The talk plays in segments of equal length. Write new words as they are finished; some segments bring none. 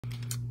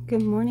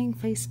Good morning,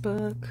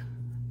 Facebook.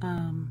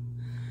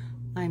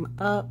 I'm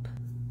up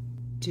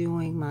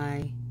doing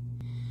my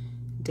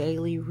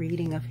daily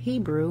reading of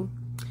Hebrew,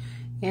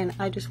 and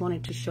I just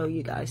wanted to show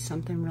you guys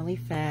something really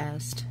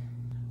fast.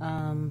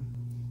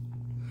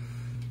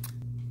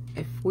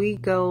 If we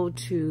go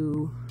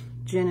to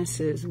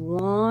Genesis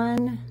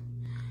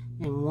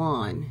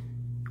 1:1,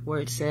 where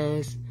it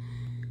says,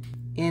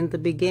 "In the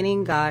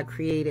beginning God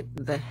created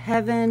the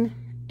heaven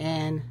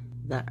and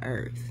the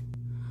earth."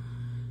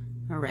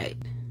 All right,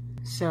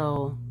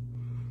 so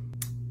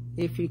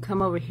if you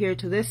come over here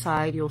to this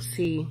side, you'll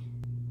see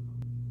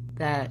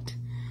that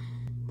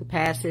the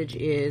passage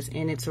is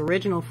in its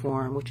original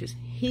form, which is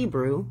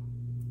Hebrew,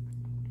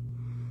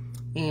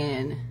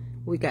 and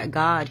we got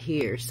God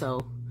here.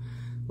 So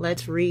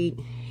let's read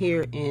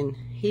here in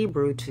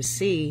Hebrew to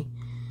see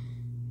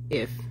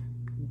if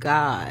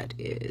God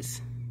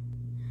is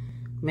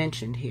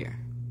mentioned here.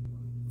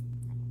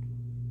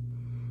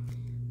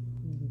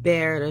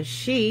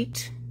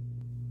 Bereshit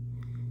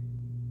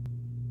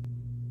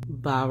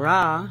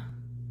bara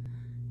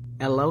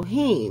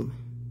Elohim.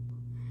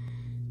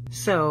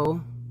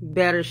 So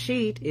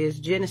Bereshit is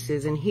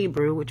Genesis in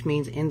Hebrew, which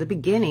means in the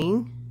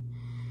beginning.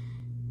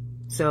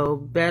 So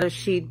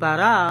Bereshit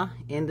bara,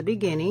 in the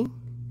beginning.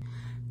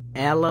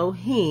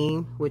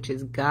 Elohim, which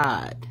is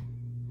God.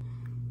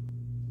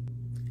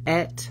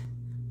 Et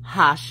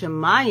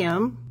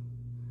Hashemayim,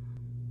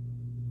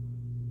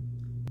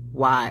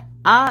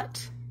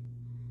 Wa'at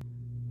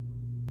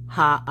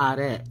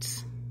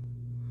Haaretz.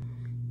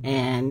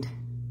 And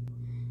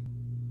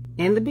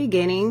in the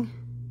beginning,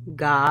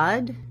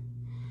 God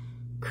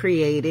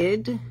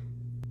created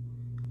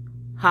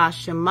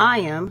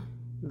Hashemayim,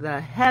 the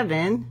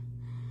heaven.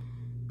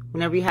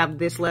 Whenever you have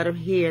this letter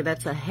here,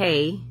 that's a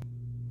hey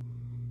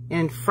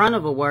in front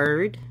of a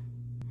word.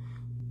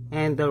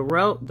 And the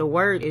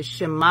word is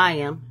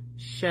Shemayim.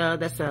 Sh,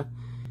 that's a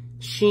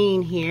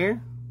sheen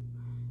here.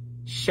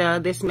 Sh,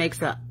 this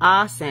makes a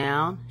ah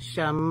sound.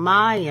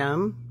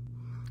 Shemayim,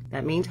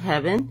 that means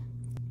heaven.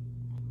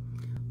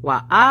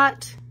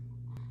 Wa'at,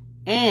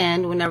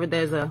 and whenever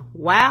there's a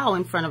wow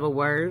in front of a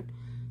word,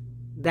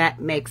 that's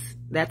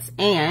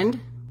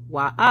and,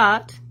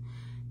 wa'at,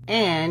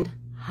 and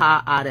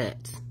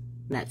ha'aret,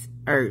 that's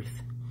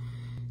earth.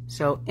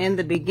 So in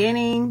the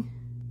beginning,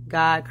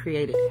 God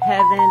created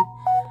heaven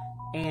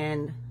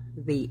and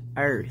the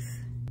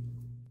earth.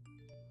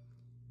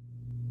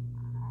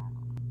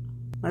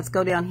 Let's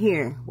go down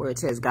here where it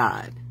says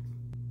God.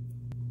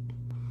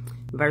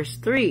 Verse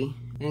 3,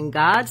 and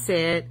God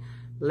said,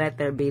 "Let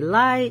there be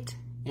light,"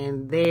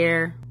 and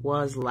there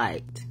was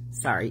light.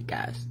 Sorry,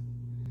 guys.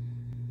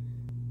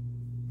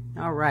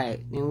 All right,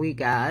 and we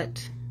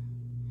got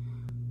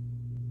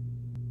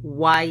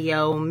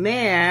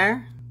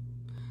Wayomer.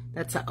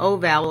 That's an O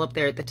vowel up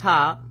there at the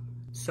top.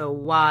 So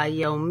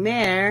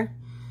Wayomer,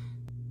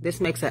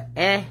 this makes a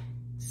eh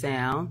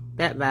sound,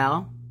 that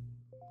vowel.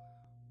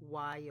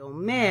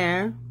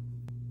 Wayomer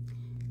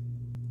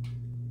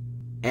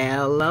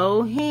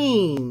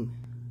Elohim.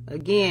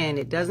 Again,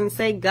 it doesn't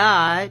say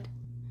God.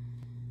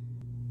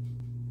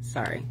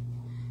 Sorry.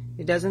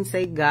 It doesn't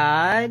say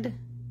God.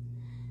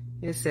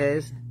 It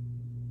says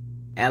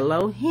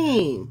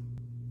Elohim.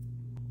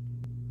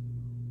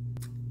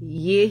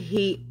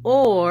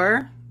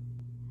 Yehi-or.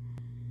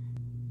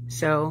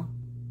 So,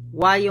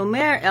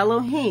 Wayomer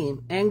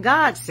Elohim. And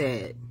God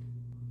said,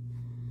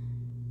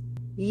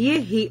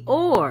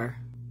 Yehi-or.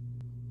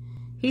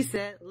 He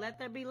said, "Let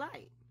there be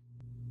light."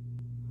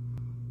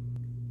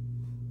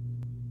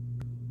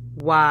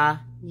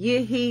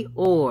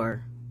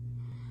 Wa-yehi-or,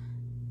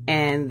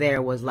 and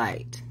there was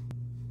light.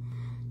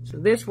 So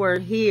this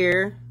word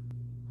here,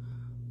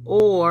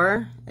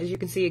 or, as you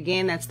can see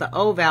again, that's the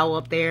O vowel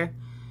up there.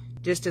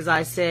 Just as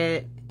I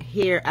said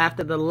here,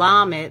 after the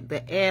lamed,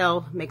 the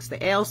L makes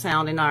the L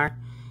sound in our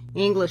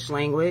English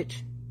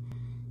language.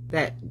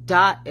 That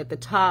dot at the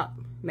top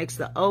makes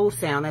the O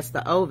sound. That's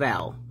the O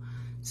vowel.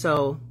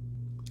 So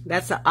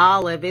that's the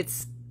olive.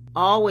 It's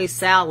always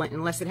silent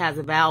unless it has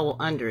a vowel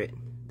under it.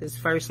 This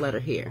first letter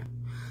here.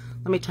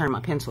 Let me turn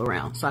my pencil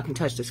around so I can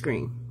touch the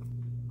screen.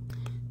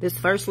 This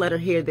first letter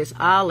here, this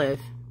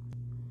olive,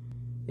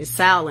 is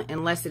silent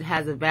unless it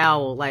has a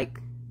vowel. Like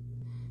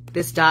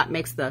this dot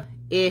makes the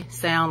I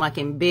sound like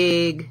in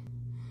big.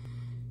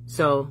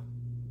 So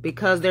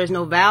because there's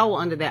no vowel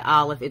under that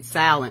olive, it's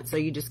silent. So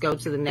you just go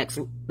to the next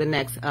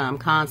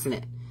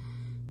consonant.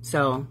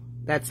 So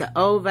that's an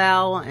O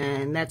vowel,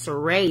 and that's a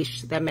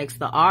resh that makes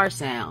the R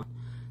sound.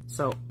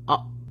 So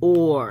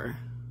or.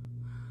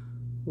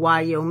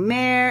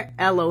 Wayomer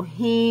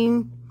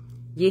Elohim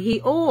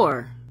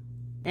Yehi-or.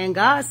 And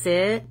God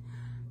said,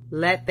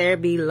 "Let there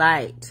be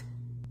light."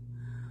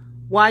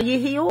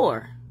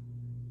 Wa-yehi-or.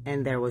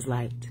 And there was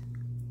light.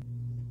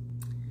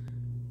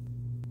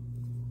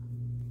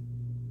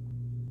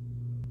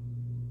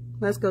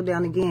 Let's go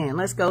down again.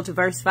 Let's go to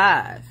verse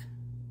 5.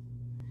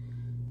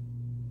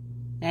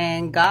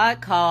 And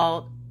God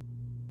called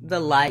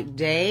the light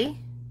day,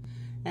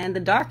 and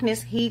the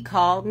darkness he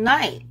called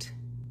night.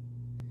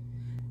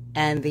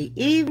 And the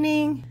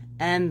evening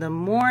and the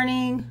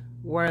morning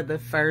were the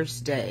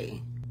first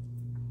day.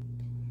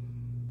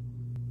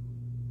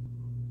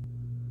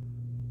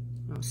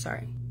 Oh,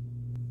 sorry.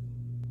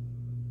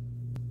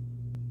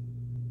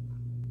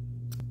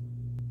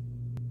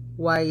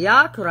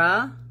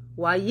 Wayikra,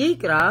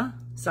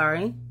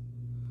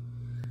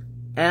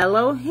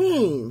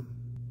 Elohim.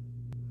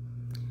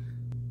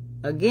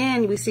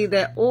 Again, we see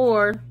that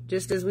or,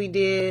 just as we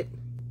did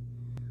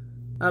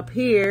up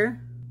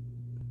here,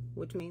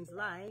 which means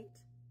light.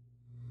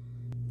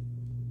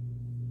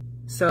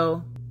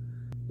 So,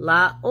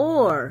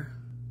 Laor,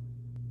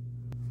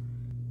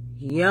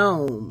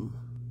 Yom.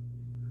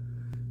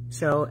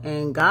 So,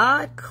 and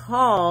God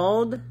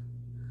called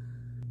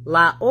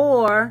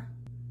Laor,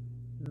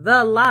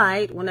 the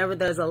light. Whenever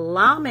there's a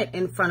lamet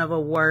in front of a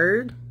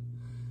word,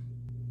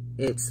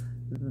 it's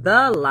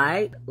the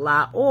light,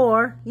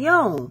 Laor,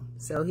 Yom.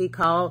 So he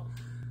called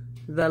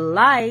the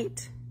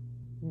light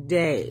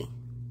day.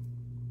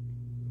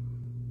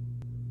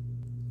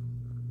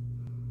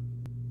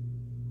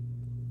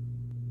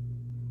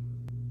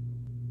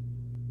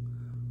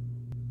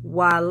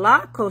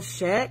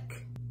 Walakoshek,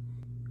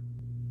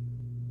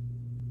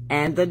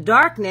 and the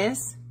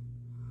darkness,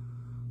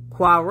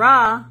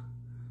 Quara,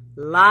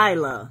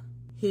 Lila,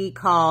 he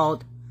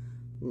called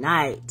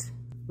night,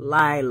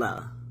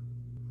 Lila.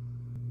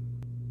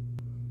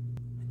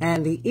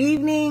 And the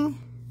evening,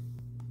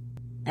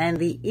 and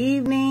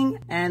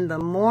the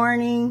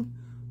morning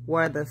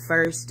were the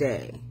first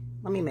day.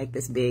 Let me make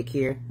this big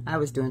here. I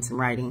was doing some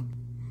writing.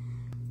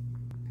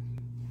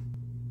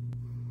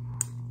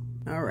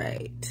 All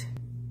right.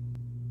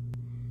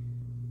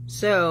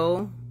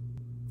 So,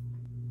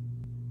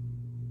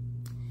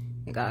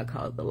 God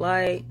called the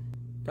light,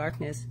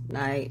 darkness,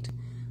 night,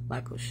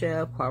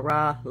 Lakoshel,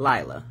 Quara,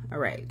 Lila. All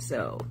right,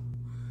 so,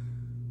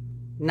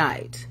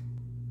 night.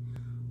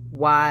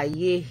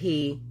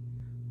 Wayihi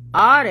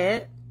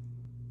Aret,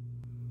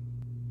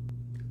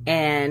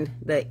 and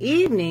the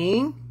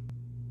evening,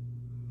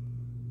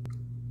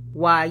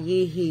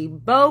 Wayihi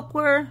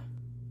Boker,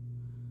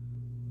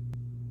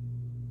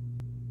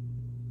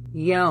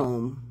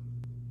 Yom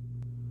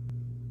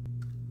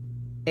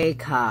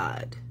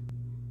Echad.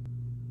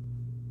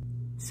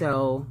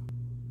 So,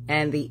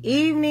 and the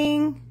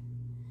evening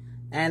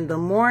and the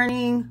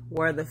morning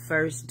were the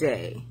first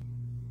day.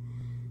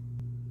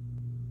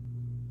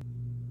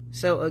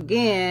 So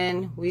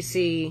again, we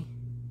see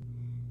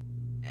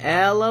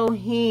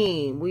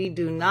Elohim. We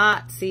do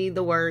not see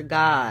the word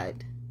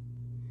God.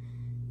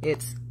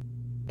 It's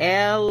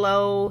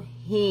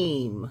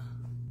Elohim.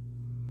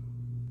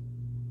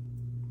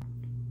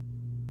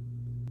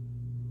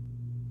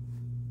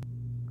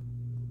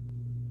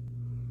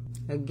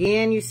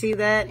 Again, you see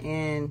that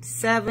in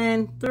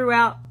 7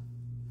 throughout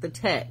the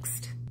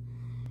text.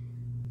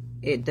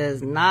 It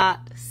does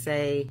not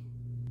say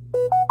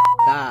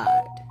God.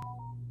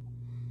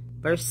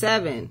 Verse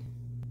 7.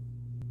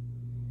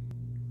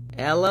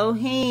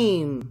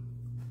 Elohim.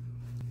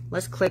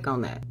 Let's click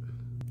on that.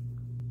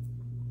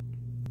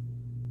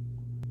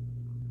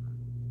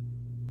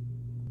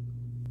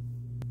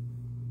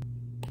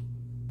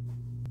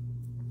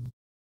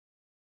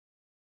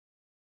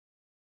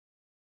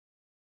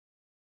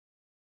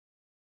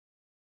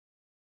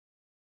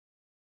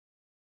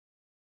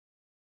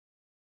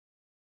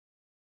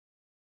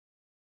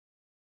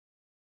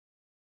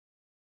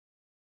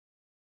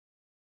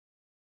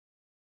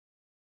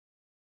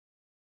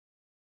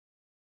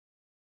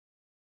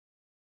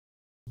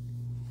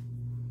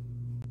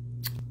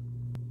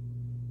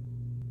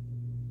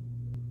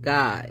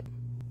 God.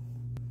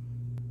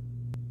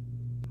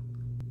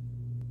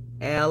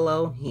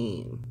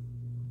 Elohim.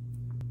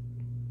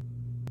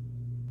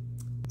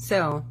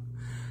 So,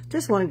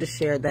 just wanted to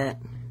share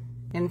that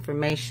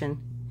information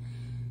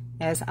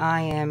as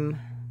I am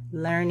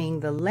learning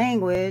the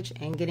language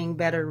and getting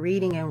better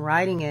reading and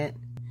writing it.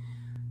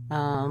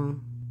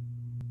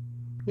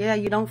 Yeah,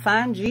 you don't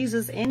find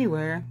Jesus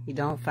anywhere. You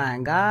don't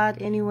find God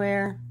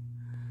anywhere.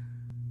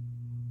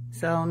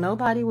 So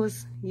nobody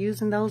was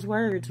using those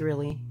words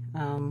really.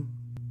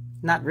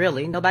 Not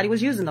really. Nobody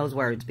was using those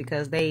words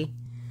because they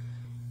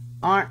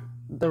aren't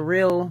the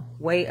real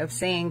way of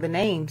saying the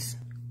names.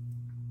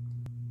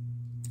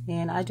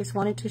 And I just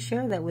wanted to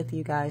share that with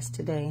you guys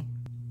today.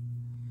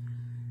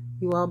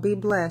 You all be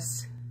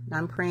blessed.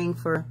 I'm praying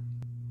for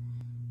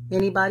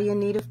anybody in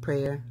need of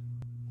prayer.